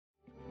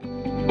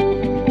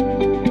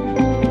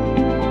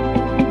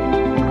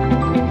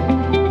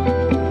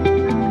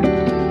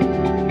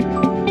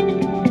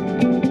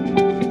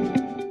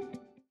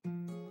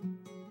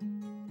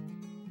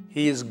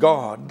He is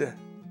God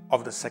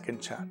of the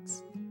second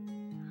chance.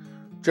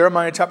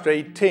 Jeremiah chapter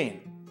 18,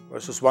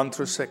 verses 1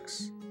 through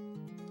 6.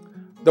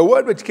 The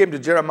word which came to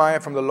Jeremiah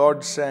from the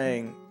Lord,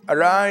 saying,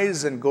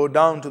 Arise and go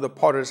down to the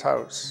potter's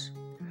house,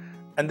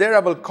 and there I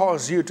will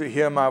cause you to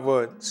hear my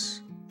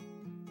words.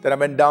 Then I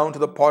went down to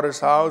the potter's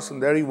house,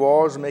 and there he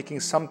was,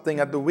 making something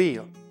at the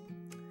wheel.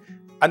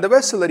 And the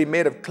vessel that he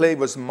made of clay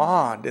was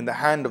marred in the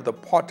hand of the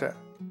potter.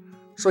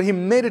 So he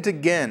made it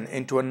again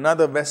into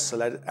another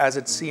vessel, as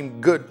it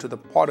seemed good to the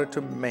potter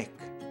to make.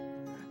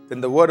 Then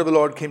the word of the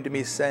Lord came to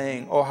me,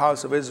 saying, O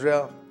house of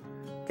Israel,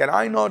 can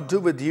I not do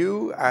with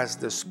you as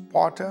this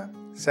potter,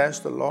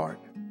 says the Lord?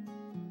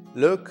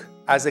 Look,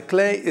 as the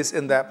clay is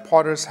in that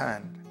potter's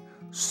hand,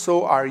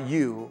 so are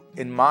you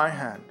in my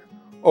hand,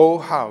 O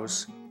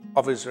house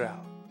of Israel.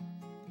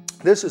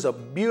 This is a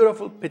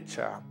beautiful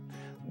picture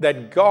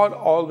that God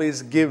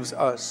always gives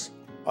us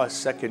a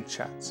second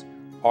chance,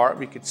 or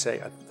we could say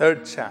a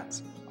third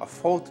chance, a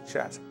fourth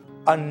chance,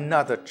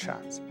 another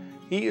chance.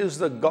 He is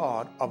the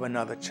God of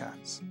another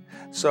chance.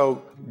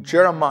 So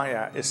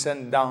Jeremiah is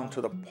sent down to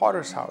the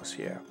potter's house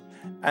here,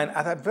 and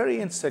at that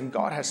very instant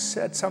God has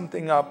set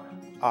something up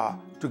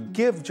to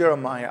give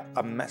Jeremiah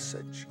a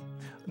message.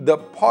 The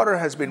potter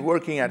has been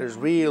working at his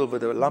wheel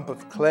with a lump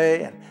of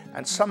clay,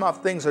 and somehow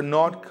things are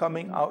not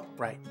coming out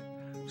right.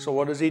 So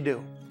what does he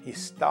do? He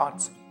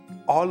starts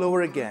all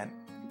over again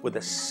with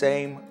the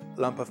same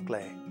lump of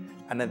clay.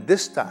 And at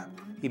this time,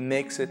 he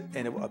makes it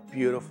into a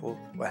beautiful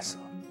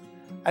vessel.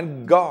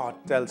 And God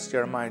tells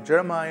Jeremiah,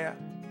 Jeremiah,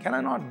 can I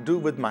not do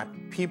with my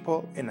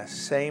people in the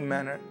same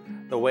manner,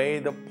 the way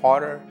the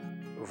potter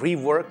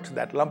reworked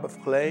that lump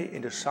of clay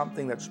into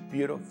something that's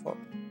beautiful?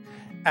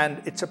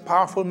 And it's a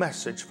powerful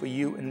message for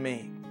you and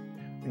me.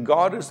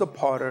 God is the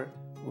potter,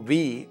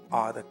 we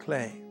are the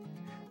clay.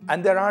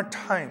 And there are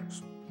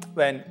times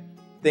when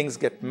things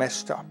get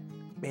messed up,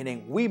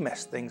 meaning we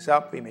mess things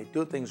up, we may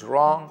do things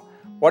wrong,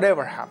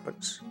 whatever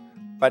happens.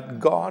 But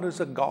God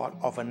is a God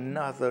of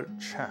another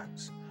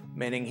chance,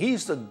 meaning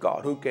He's the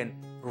God who can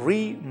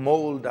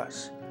remold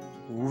us,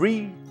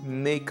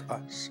 remake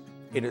us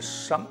into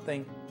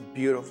something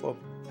beautiful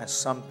and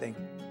something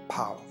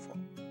powerful.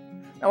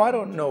 Now, I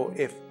don't know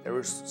if there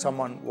is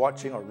someone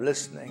watching or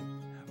listening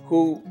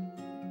who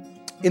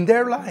in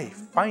their life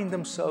find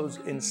themselves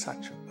in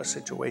such a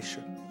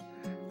situation.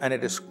 And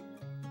it is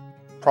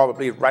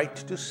probably right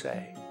to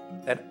say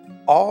that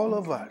all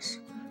of us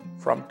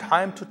from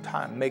time to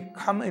time may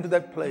come into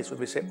that place where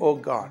we say, oh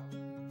God,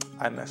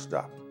 I messed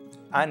up.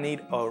 I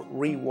need a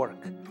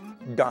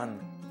rework done.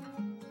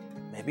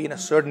 Maybe in a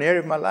certain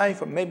area of my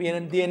life, or maybe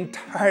in the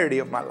entirety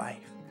of my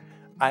life.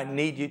 I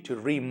need you to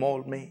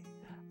remold me.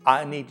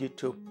 I need you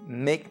to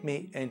make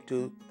me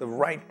into the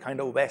right kind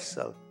of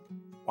vessel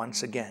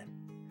once again.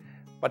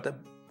 But the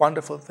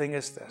wonderful thing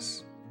is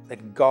this,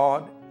 that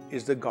God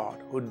is the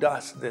God who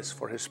does this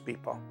for His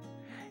people.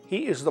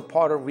 He is the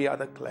potter, we are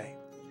the clay.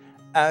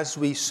 As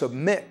we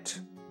submit,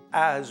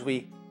 as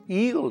we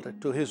yield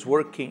to His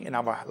working in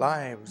our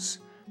lives,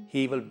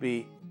 He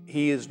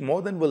is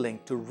more than willing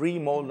to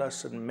remold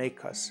us and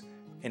make us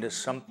into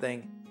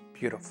something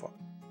beautiful.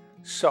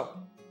 So,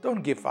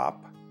 don't give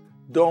up.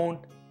 Don't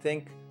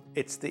think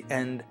it's the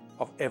end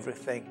of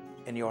everything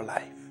in your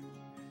life.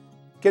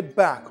 Get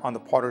back on the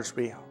potter's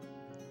wheel.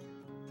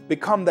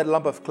 Become that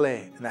lump of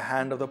clay in the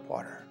hand of the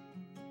potter.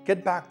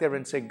 Get back there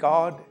and say,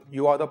 God,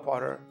 you are the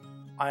potter,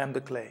 I am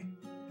the clay.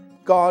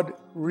 God,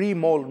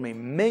 remold me,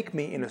 make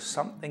me into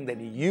something that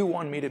you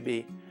want me to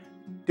be.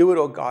 Do it,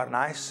 oh God, and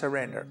I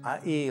surrender, I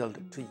yield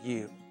to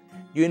you.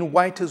 You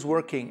invite His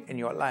working in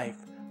your life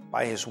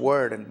by His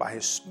word and by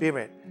His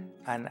Spirit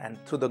and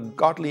through the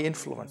godly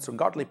influence, through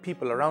godly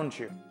people around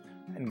you.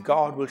 And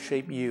God will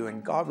shape you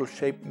and God will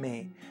shape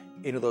me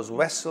into those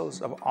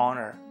vessels of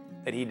honor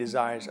that He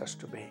desires us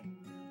to be.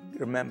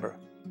 Remember,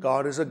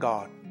 God is a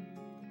God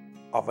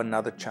of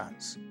another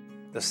chance,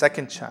 the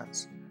second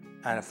chance.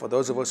 And for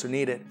those of us who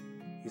need it,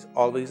 He's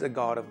always a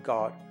God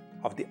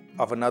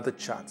of another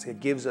chance. He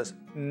gives us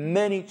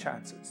many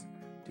chances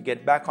to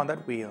get back on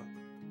that wheel,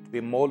 to be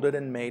molded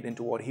and made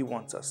into what He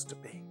wants us to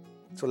be.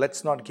 So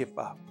let's not give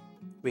up.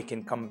 We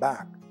can come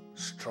back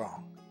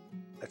strong.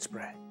 Let's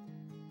pray.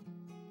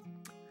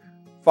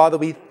 Father,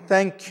 we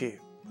thank You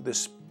for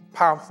this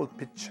powerful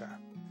picture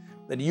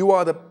that You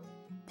are the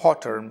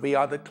potter and we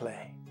are the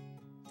clay.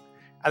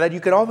 And that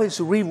You can always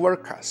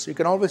rework us. You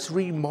can always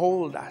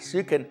remold us.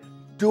 You can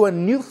do a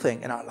new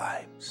thing in our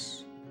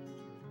lives.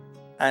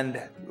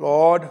 And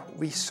Lord,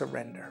 we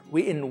surrender.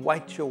 We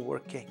invite Your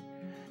working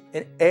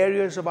in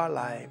areas of our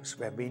lives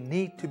where we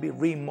need to be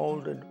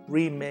remolded,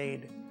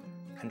 remade,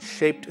 and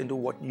shaped into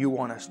what You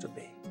want us to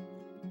be.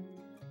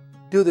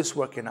 Do this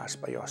work in us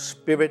by Your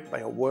Spirit, by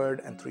Your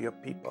word, and through Your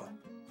people.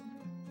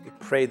 We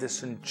pray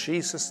this in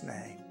Jesus'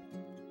 name.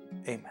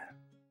 Amen.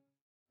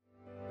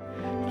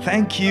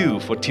 Thank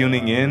you for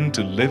tuning in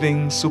to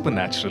Living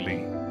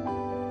Supernaturally.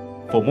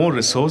 For more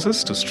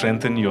resources to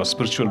strengthen your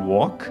spiritual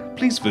walk,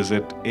 please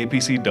visit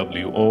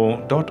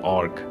apcwo.org.